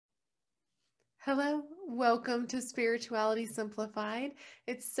Hello, welcome to Spirituality Simplified.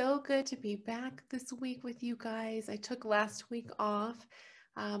 It's so good to be back this week with you guys. I took last week off.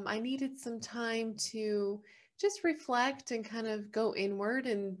 I needed some time to just reflect and kind of go inward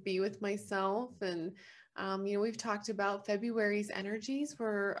and be with myself. We've talked about February's energies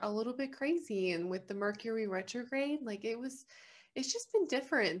were a little bit crazy, and with the Mercury retrograde, it's just been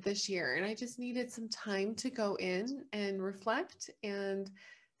different this year. And I just needed some time to go in and reflect and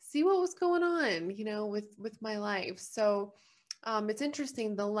see what was going on, with my life. So it's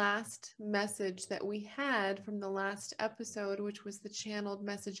interesting. The last message that we had from the last episode, which was the channeled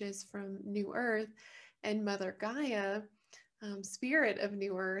messages from New Earth and Mother Gaia, Spirit of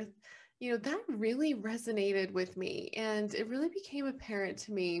New Earth, that really resonated with me. And it really became apparent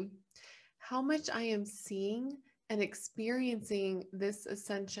to me how much I am seeing and experiencing this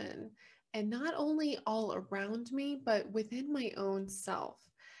ascension. And not only all around me, but within my own self.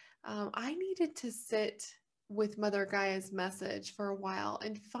 I needed to sit with Mother Gaia's message for a while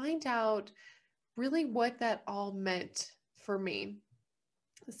and find out really what that all meant for me.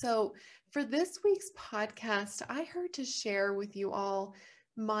 So, for this week's podcast, I heard to share with you all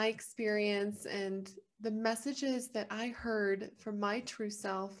my experience and the messages that I heard from my true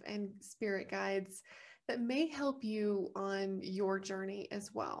self and spirit guides that may help you on your journey as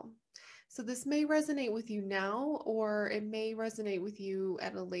well. So, this may resonate with you now, or it may resonate with you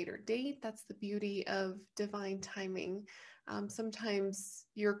at a later date. That's the beauty of divine timing. Sometimes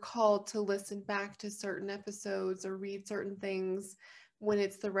you're called to listen back to certain episodes or read certain things when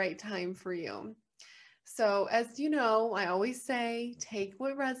it's the right time for you. So, as you know, I always say take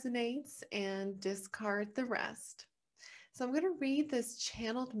what resonates and discard the rest. So, I'm going to read this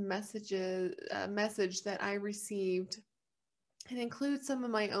channeled message that I received and include some of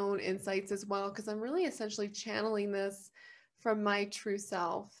my own insights as well, because I'm really essentially channeling this from my true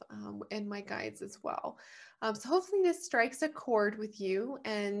self and my guides as well. So hopefully this strikes a chord with you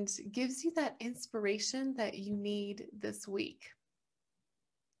and gives you that inspiration that you need this week.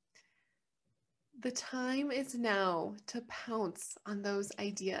 The time is now to pounce on those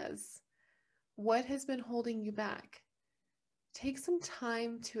ideas. What has been holding you back? Take some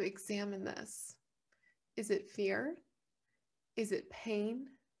time to examine this. Is it fear? Is it pain?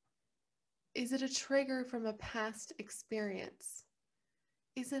 Is it a trigger from a past experience?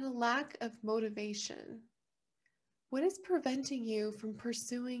 Is it a lack of motivation? What is preventing you from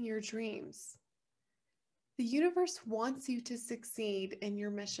pursuing your dreams? The universe wants you to succeed in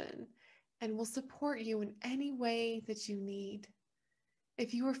your mission and will support you in any way that you need.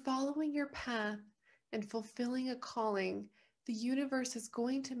 If you are following your path and fulfilling a calling, the universe is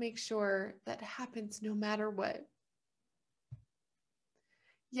going to make sure that happens no matter what.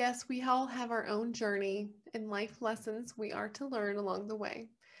 Yes, we all have our own journey and life lessons we are to learn along the way,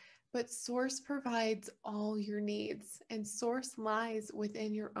 but Source provides all your needs, and Source lies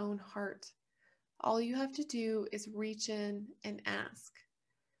within your own heart. All you have to do is reach in and ask,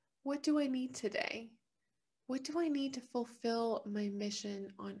 what do I need today? What do I need to fulfill my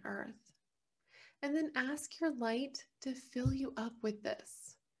mission on earth? And then ask your light to fill you up with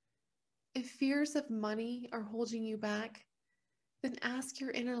this. If fears of money are holding you back, then ask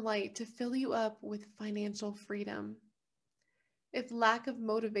your inner light to fill you up with financial freedom. If lack of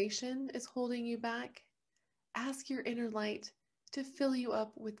motivation is holding you back, ask your inner light to fill you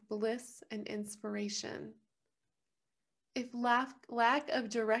up with bliss and inspiration. If lack of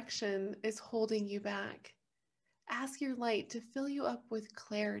direction is holding you back, ask your light to fill you up with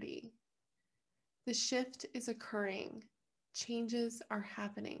clarity. The shift is occurring. Changes are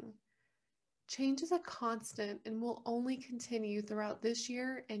happening. Change is a constant and will only continue throughout this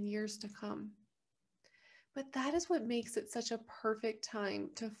year and years to come. But that is what makes it such a perfect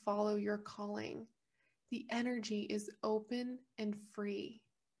time to follow your calling. The energy is open and free.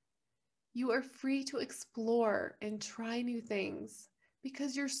 You are free to explore and try new things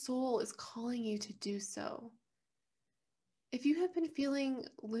because your soul is calling you to do so. If you have been feeling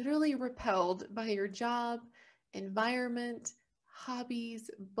literally repelled by your job, environment,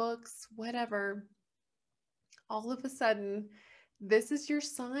 hobbies, books, whatever, all of a sudden, this is your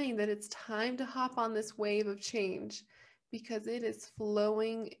sign that it's time to hop on this wave of change because it is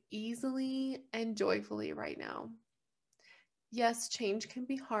flowing easily and joyfully right now. Yes, change can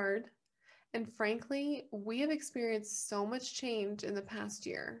be hard. And frankly, we have experienced so much change in the past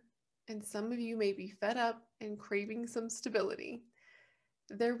year, and some of you may be fed up and craving some stability.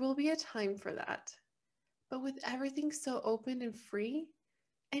 There will be a time for that. But with everything so open and free,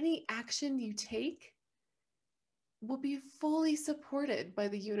 any action you take will be fully supported by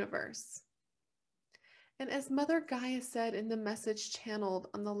the universe. And as Mother Gaia said in the message channeled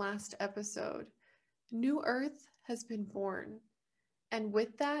on the last episode, New Earth has been born. And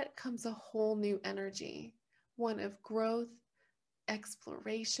with that comes a whole new energy, one of growth,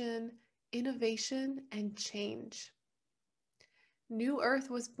 exploration, innovation, and change. New Earth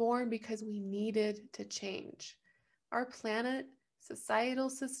was born because we needed to change. Our planet,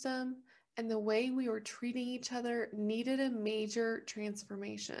 societal system, and the way we were treating each other needed a major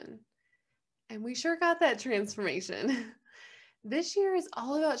transformation. And we sure got that transformation. This year is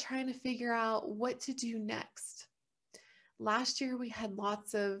all about trying to figure out what to do next. Last year, we had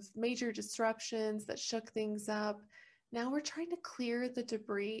lots of major disruptions that shook things up. Now we're trying to clear the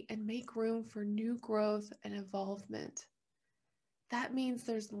debris and make room for new growth and evolvement. That means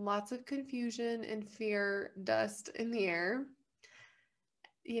there's lots of confusion and fear dust in the air.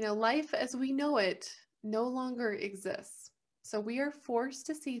 Life as we know it no longer exists. So we are forced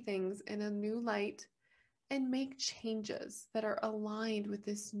to see things in a new light and make changes that are aligned with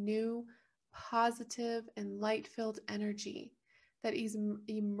this new, positive, and light-filled energy that is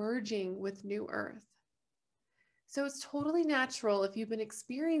emerging with New Earth. So it's totally natural if you've been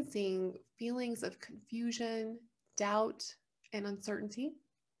experiencing feelings of confusion, doubt, and uncertainty.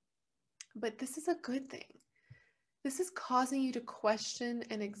 But this is a good thing. This is causing you to question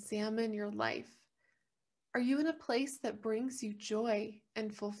and examine your life. Are you in a place that brings you joy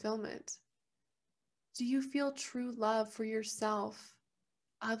and fulfillment? Do you feel true love for yourself,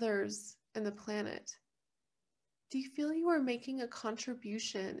 others, and the planet? Do you feel you are making a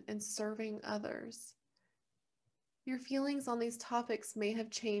contribution and serving others? Your feelings on these topics may have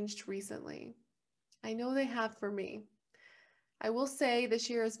changed recently. I know they have for me. I will say this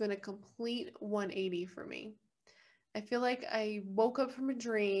year has been a complete 180 for me. I feel like I woke up from a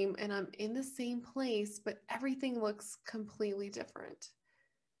dream and I'm in the same place, but everything looks completely different.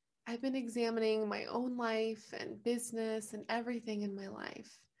 I've been examining my own life and business and everything in my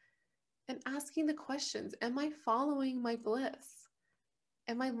life and asking the questions, am I following my bliss?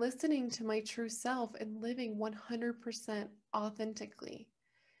 Am I listening to my true self and living 100% authentically?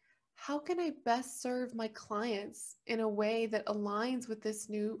 How can I best serve my clients in a way that aligns with this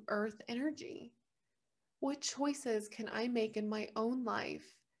new earth energy? What choices can I make in my own life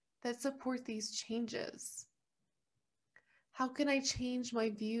that support these changes? How can I change my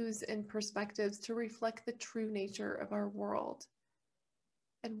views and perspectives to reflect the true nature of our world?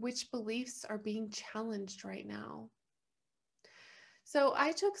 And which beliefs are being challenged right now? So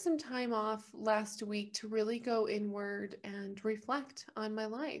I took some time off last week to really go inward and reflect on my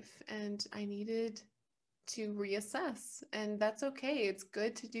life, and I needed to reassess, and that's okay. It's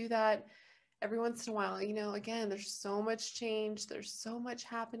good to do that every once in a while. Again, there's so much change, there's so much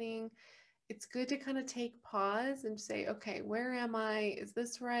happening. It's good to kind of take pause and say, okay, where am I? Is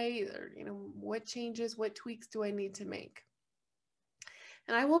this right? Or, what changes, what tweaks do I need to make?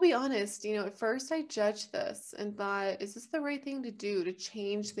 And I will be honest, at first I judged this and thought, is this the right thing to do, to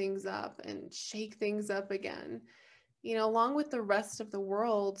change things up and shake things up again? Along with the rest of the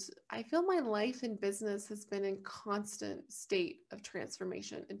world, I feel my life and business has been in constant state of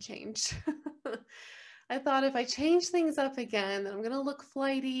transformation and change. I thought if I change things up again, then I'm going to look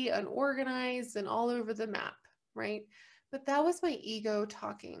flighty, unorganized, and all over the map, right? But that was my ego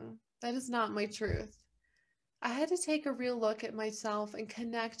talking. That is not my truth. I had to take a real look at myself and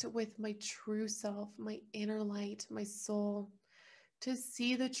connect with my true self, my inner light, my soul, to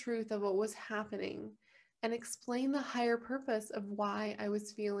see the truth of what was happening and explain the higher purpose of why I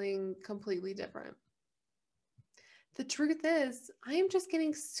was feeling completely different. The truth is, I am just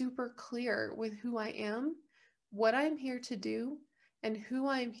getting super clear with who I am, what I'm here to do, and who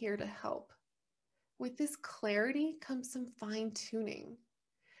I'm here to help. With this clarity comes some fine-tuning.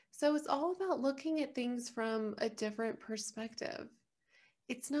 So it's all about looking at things from a different perspective.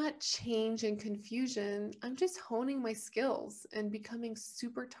 It's not change and confusion. I'm just honing my skills and becoming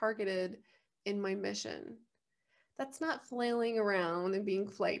super targeted in my mission. That's not flailing around and being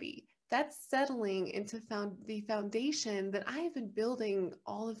flighty. That's settling into the foundation that I have been building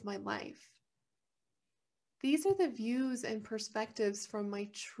all of my life. These are the views and perspectives from my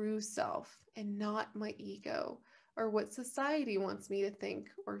true self and not my ego or what society wants me to think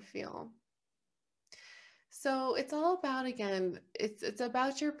or feel. So it's all about, again, it's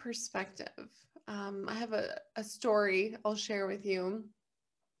about your perspective. I have a story I'll share with you.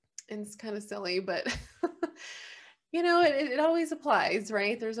 And it's kind of silly, but it always applies,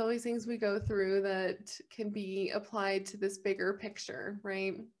 right? There's always things we go through that can be applied to this bigger picture,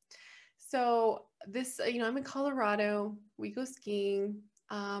 right? So I'm in Colorado. We go skiing.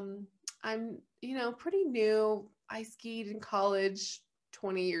 I'm, pretty new. I skied in college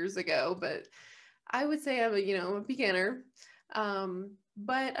 20 years ago, but I would say I'm I'm a beginner.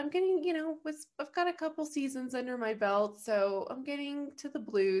 But I'm getting, I've got a couple seasons under my belt, so I'm getting to the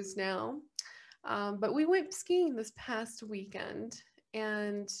blues now. But we went skiing this past weekend,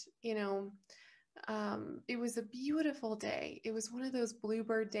 and it was a beautiful day. It was one of those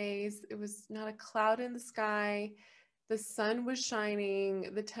bluebird days. It was not a cloud in the sky. The sun was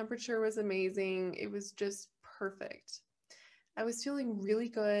shining. The temperature was amazing. It was just perfect. I was feeling really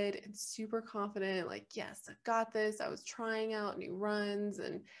good and super confident. Like, yes, I've got this. I was trying out new runs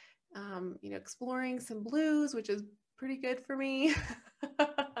and, exploring some blues, which is pretty good for me.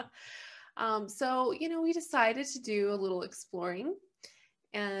 So, we decided to do a little exploring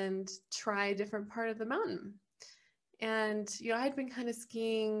and try a different part of the mountain. And I'd been kind of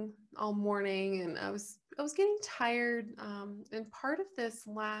skiing all morning, and I was getting tired. And part of this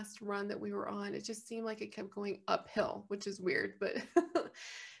last run that we were on, it just seemed like it kept going uphill, which is weird, but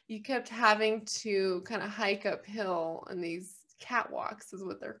you kept having to kind of hike uphill on these catwalks, is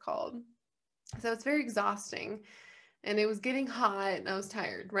what they're called. So it's very exhausting, and it was getting hot, and I was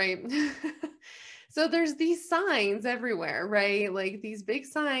tired, right? So there's these signs everywhere, right? Like these big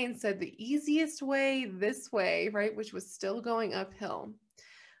signs said the easiest way this way, right? Which was still going uphill.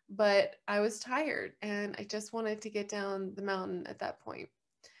 But I was tired and I just wanted to get down the mountain at that point.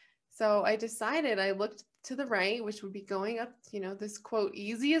 So I decided, I looked to the right, which would be going up, this quote,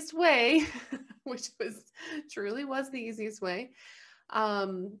 easiest way, which truly was the easiest way.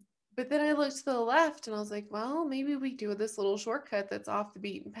 Um, but then I looked to the left and I was like, well, maybe we do this little shortcut that's off the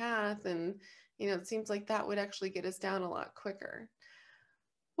beaten path. And, it seems like that would actually get us down a lot quicker.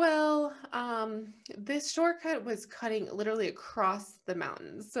 Well, this shortcut was cutting literally across the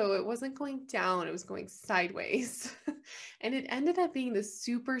mountains. So it wasn't going down, it was going sideways. And it ended up being this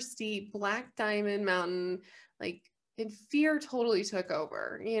super steep Black Diamond Mountain, like, and fear totally took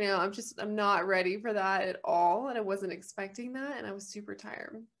over. I'm not ready for that at all. And I wasn't expecting that. And I was super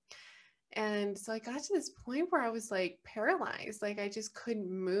tired. And so I got to this point where I was like paralyzed, like I just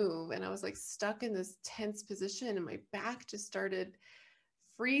couldn't move. And I was like stuck in this tense position, and my back just started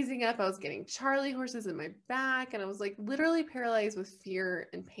freezing up. I was getting Charlie horses in my back, and I was like literally paralyzed with fear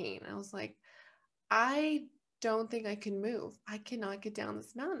and pain. I was like, I don't think I can move. I cannot get down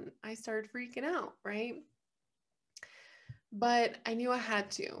this mountain. I started freaking out, right? But I knew I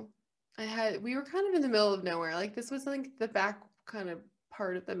had to. We were kind of in the middle of nowhere. Like this was like the back kind of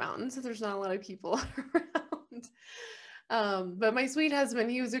part of the mountain, so there's not a lot of people around. But my sweet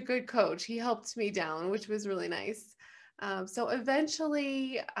husband, he was a good coach. He helped me down, which was really nice. So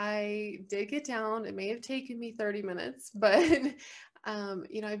eventually I did get down. It may have taken me 30 minutes, but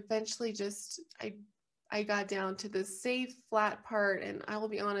eventually I got down to the safe flat part, and I will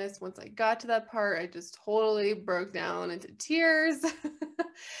be honest, once I got to that part, I just totally broke down into tears.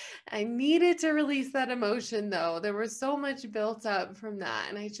 I needed to release that emotion though. There was so much built up from that,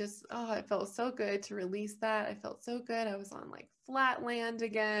 and it felt so good to release that. I felt so good. I was on like flat land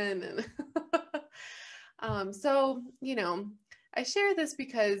again, and so I share this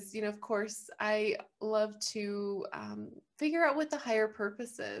because, of course, I love to figure out what the higher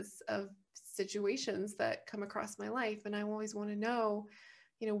purpose is of situations that come across my life. And I always want to know,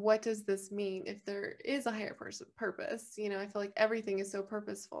 what does this mean if there is a higher purpose? I feel like everything is so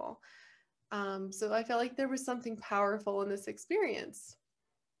purposeful. So I felt like there was something powerful in this experience.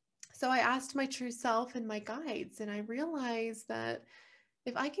 So I asked my true self and my guides, and I realized that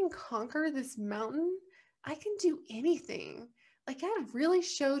if I can conquer this mountain, I can do anything. Like that really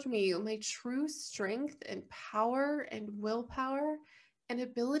showed me my true strength and power and willpower and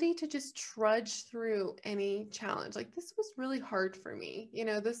ability to just trudge through any challenge. Like this was really hard for me.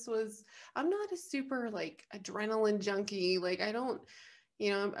 I'm not a super like adrenaline junkie. Like I don't,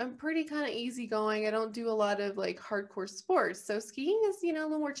 I'm pretty kind of easygoing. I don't do a lot of like hardcore sports. So skiing is, a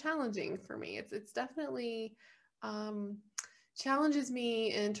little more challenging for me. It's definitely, um, challenges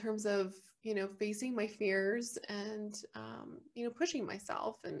me in terms of facing my fears and pushing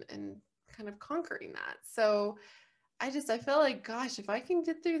myself and kind of conquering that. So I feel like, gosh, if I can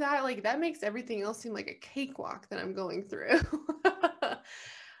get through that, like that makes everything else seem like a cakewalk that I'm going through.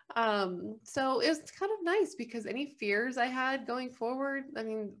 So it was kind of nice because any fears I had going forward, I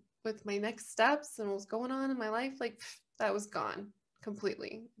mean, with my next steps and what was going on in my life, like that was gone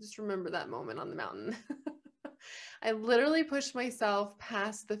completely. Just remember that moment on the mountain. I literally pushed myself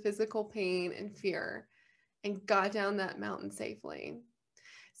past the physical pain and fear and got down that mountain safely.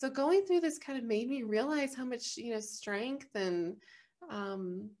 So going through this kind of made me realize how much, strength and,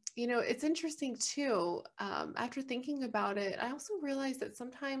 it's interesting too. After thinking about it, I also realized that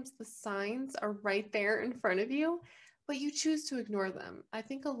sometimes the signs are right there in front of you, but you choose to ignore them. I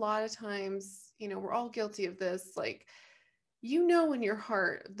think a lot of times, we're all guilty of this. Like, in your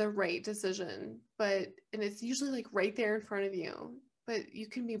heart the right decision, and it's usually like right there in front of you, but you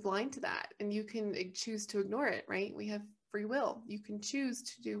can be blind to that and you can choose to ignore it, right? We have free will. You can choose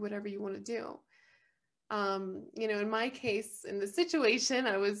to do whatever you want to do. In my case, in the situation,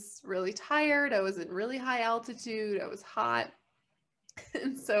 I was really tired. I was in really high altitude. I was hot.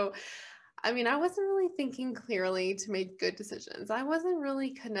 And so, I wasn't really thinking clearly to make good decisions. I wasn't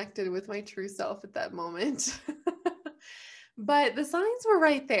really connected with my true self at that moment. But the signs were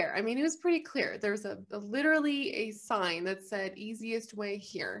right there. It was pretty clear. There's literally a sign that said easiest way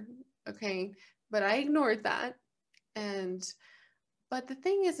here. Okay. But I ignored that. But the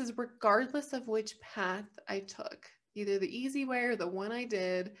thing is regardless of which path I took, either the easy way or the one I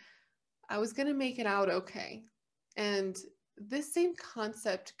did, I was going to make it out okay. And this same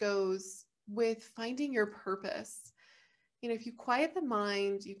concept goes with finding your purpose. If you quiet the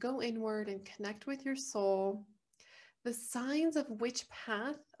mind, you go inward and connect with your soul, the signs of which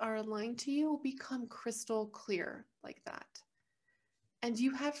path are aligned to you will become crystal clear like that. And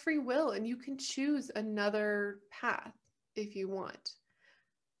you have free will and you can choose another path if you want.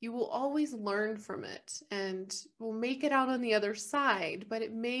 You will always learn from it and will make it out on the other side, but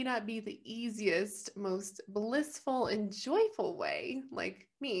it may not be the easiest, most blissful and joyful way, like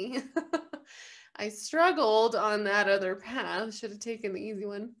me. I struggled on that other path, should have taken the easy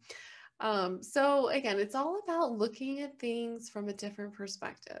one. So again, it's all about looking at things from a different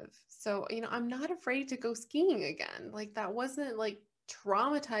perspective. So, I'm not afraid to go skiing again. Like that wasn't like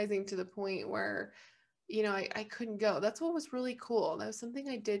traumatizing to the point where, I couldn't go. That's what was really cool. That was something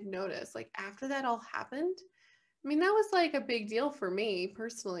I did notice. Like after that all happened, that was like a big deal for me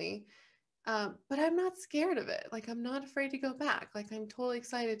personally. But I'm not scared of it. Like I'm not afraid to go back. Like I'm totally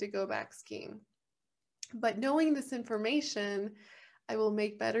excited to go back skiing. But knowing this information, I will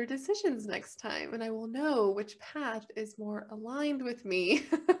make better decisions next time and I will know which path is more aligned with me.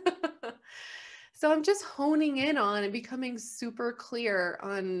 So I'm just honing in on and becoming super clear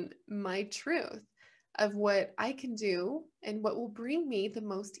on my truth of what I can do and what will bring me the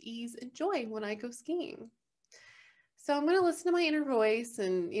most ease and joy when I go skiing. So I'm going to listen to my inner voice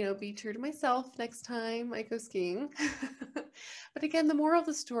and, be true to myself next time I go skiing. But again, the moral of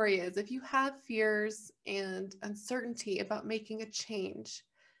the story is if you have fears and uncertainty about making a change,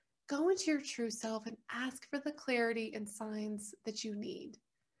 go into your true self and ask for the clarity and signs that you need.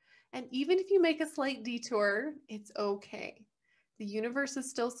 And even if you make a slight detour, it's okay. The universe is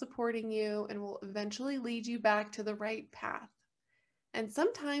still supporting you and will eventually lead you back to the right path. And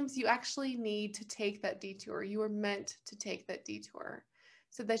sometimes you actually need to take that detour. You are meant to take that detour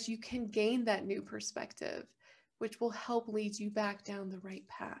so that you can gain that new perspective, which will help lead you back down the right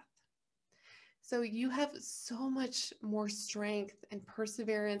path. So you have so much more strength and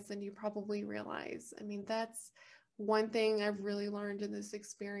perseverance than you probably realize. That's one thing I've really learned in this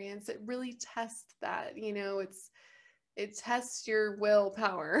experience. It really tests that, it tests your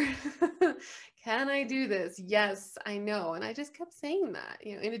willpower. Can I do this? Yes, I know. And I just kept saying that,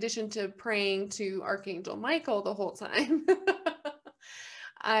 in addition to praying to Archangel Michael the whole time.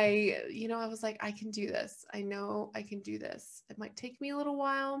 I was like, I can do this. I know I can do this. It might take me a little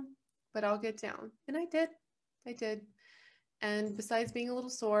while, but I'll get down. And I did. I did. And besides being a little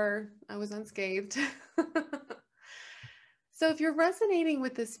sore, I was unscathed. So if you're resonating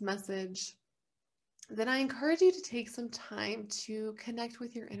with this message, then I encourage you to take some time to connect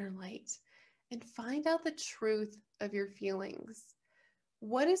with your inner light and find out the truth of your feelings.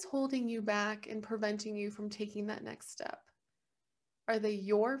 What is holding you back and preventing you from taking that next step? Are they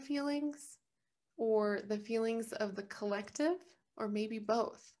your feelings or the feelings of the collective, or maybe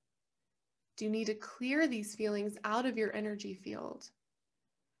both? Do you need to clear these feelings out of your energy field?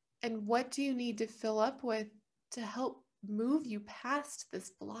 And what do you need to fill up with to help move you past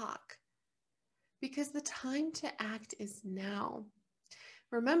this block? Because the time to act is now.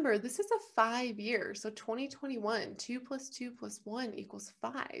 Remember, this is a 5 year, so 2021, 2 plus 2 plus 1 equals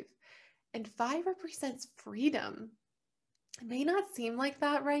 5. And 5 represents freedom. It may not seem like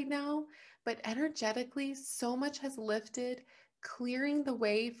that right now, but energetically, so much has lifted, clearing the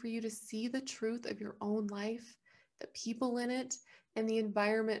way for you to see the truth of your own life, the people in it, and the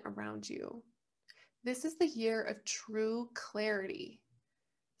environment around you. This is the year of true clarity.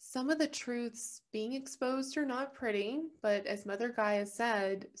 Some of the truths being exposed are not pretty, but as Mother Gaia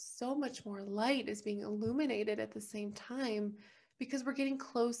said, so much more light is being illuminated at the same time because we're getting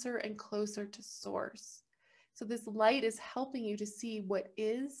closer and closer to source. So this light is helping you to see what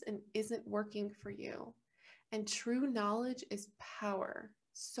is and isn't working for you. And true knowledge is power,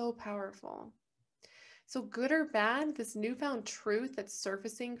 so powerful. So, good or bad, this newfound truth that's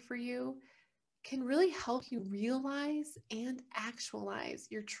surfacing for you can really help you realize and actualize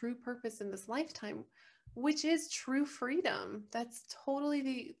your true purpose in this lifetime, which is true freedom. That's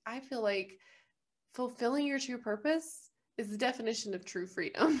totally I feel like fulfilling your true purpose is the definition of true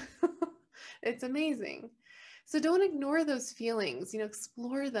freedom. It's amazing. So don't ignore those feelings,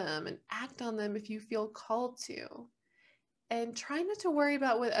 explore them and act on them if you feel called to. And try not to worry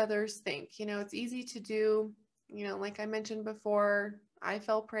about what others think. It's easy to do, like I mentioned before, I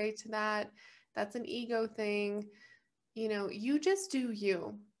fell prey to that. That's an ego thing. You just do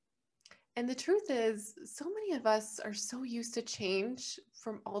you. And the truth is, so many of us are so used to change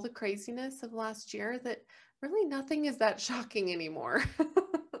from all the craziness of last year that really nothing is that shocking anymore.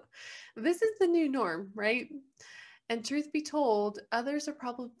 This is the new norm, right? And truth be told, others are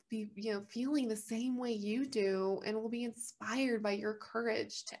probably, feeling the same way you do and will be inspired by your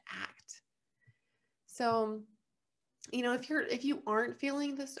courage to act. So, if you aren't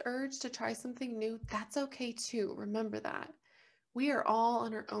feeling this urge to try something new, that's okay too. Remember that. We are all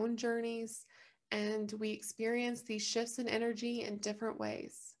on our own journeys and we experience these shifts in energy in different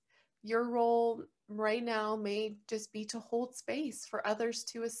ways. Your role right now may just be to hold space for others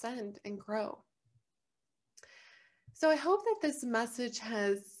to ascend and grow. So I hope that this message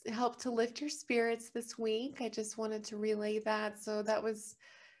has helped to lift your spirits this week. I just wanted to relay that. So that was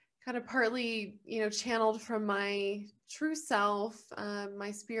kind of partly, channeled from my true self, my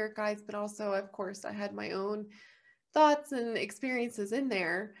spirit guides, but also, of course, I had my own thoughts and experiences in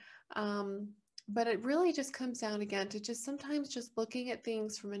there. Um, but it really just comes down again to just sometimes just looking at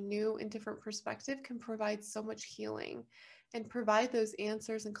things from a new and different perspective can provide so much healing and provide those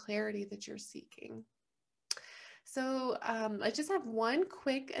answers and clarity that you're seeking. So I just have one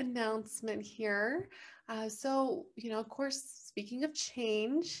quick announcement here. Of course, speaking of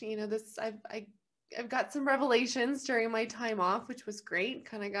change, I've got some revelations during my time off, which was great.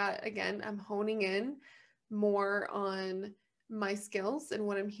 Kind of got, again, I'm honing in more on my skills and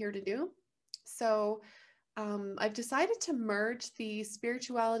what I'm here to do. So I've decided to merge the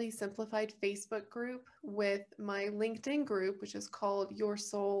Spirituality Simplified Facebook group with my LinkedIn group, which is called Your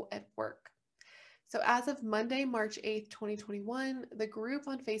Soul at Work. So as of Monday, March 8th, 2021, the group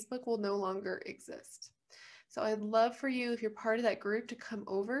on Facebook will no longer exist. So I'd love for you, if you're part of that group, to come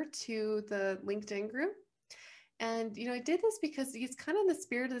over to the LinkedIn group. And, I did this because it's kind of the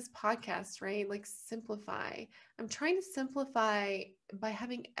spirit of this podcast, right? Like simplify. I'm trying to simplify by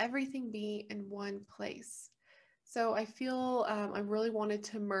having everything be in one place. So I feel I really wanted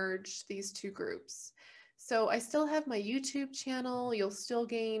to merge these two groups. So I still have my YouTube channel. You'll still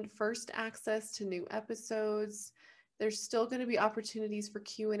gain first access to new episodes. There's still going to be opportunities for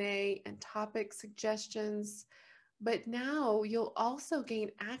Q&A and topic suggestions. But now you'll also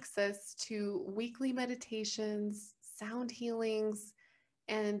gain access to weekly meditations, sound healings,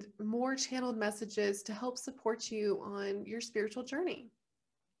 and more channeled messages to help support you on your spiritual journey.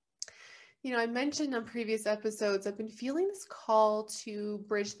 I mentioned on previous episodes, I've been feeling this call to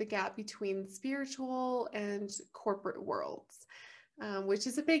bridge the gap between spiritual and corporate worlds, which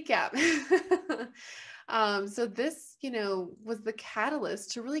is a big gap. So this, was the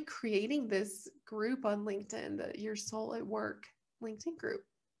catalyst to really creating this group on LinkedIn, the Your Soul at Work LinkedIn group.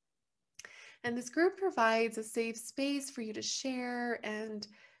 And this group provides a safe space for you to share and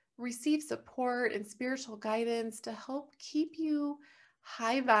receive support and spiritual guidance to help keep you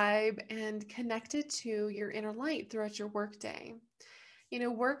high vibe and connected to your inner light throughout your workday.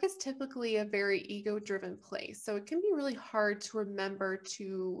 Work is typically a very ego-driven place, so it can be really hard to remember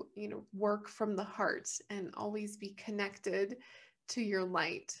to, work from the heart and always be connected to your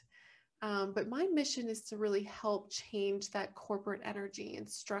light. But my mission is to really help change that corporate energy and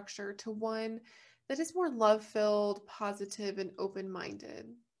structure to one that is more love-filled, positive, and open-minded.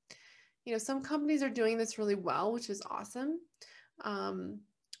 Some companies are doing this really well, which is awesome.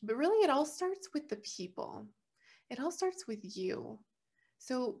 But really, it all starts with the people. It all starts with you.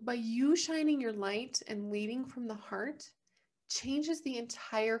 So by you shining your light and leading from the heart, changes the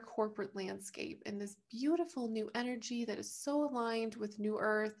entire corporate landscape, and this beautiful new energy that is so aligned with New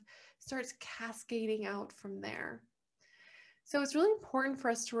Earth starts cascading out from there. So it's really important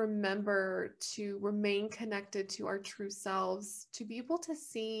for us to remember to remain connected to our true selves, to be able to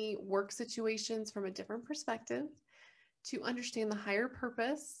see work situations from a different perspective, to understand the higher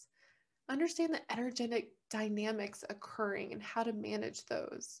purpose, understand the energetic dynamics occurring and how to manage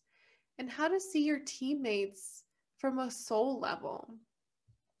those, and how to see your teammates from a soul level.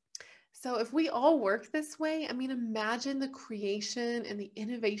 So if we all work this way, imagine the creation and the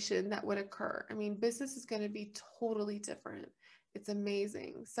innovation that would occur. Business is going to be totally different. It's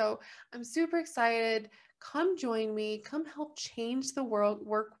amazing. So I'm super excited. Come join me. Come help change the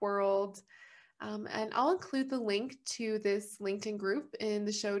work world. And I'll include the link to this LinkedIn group in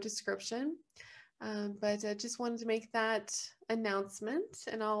the show description. But I just wanted to make that announcement,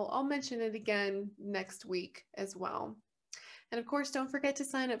 and I'll mention it again next week as well. And of course, don't forget to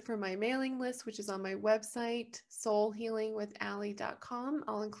sign up for my mailing list, which is on my website, soulhealingwithallie.com.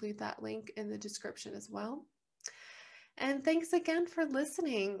 I'll include that link in the description as well. And thanks again for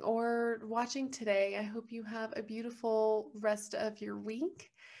listening or watching today. I hope you have a beautiful rest of your week.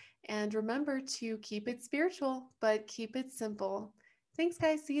 And remember to keep it spiritual, but keep it simple. Thanks,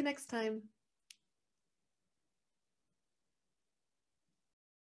 guys. See you next time.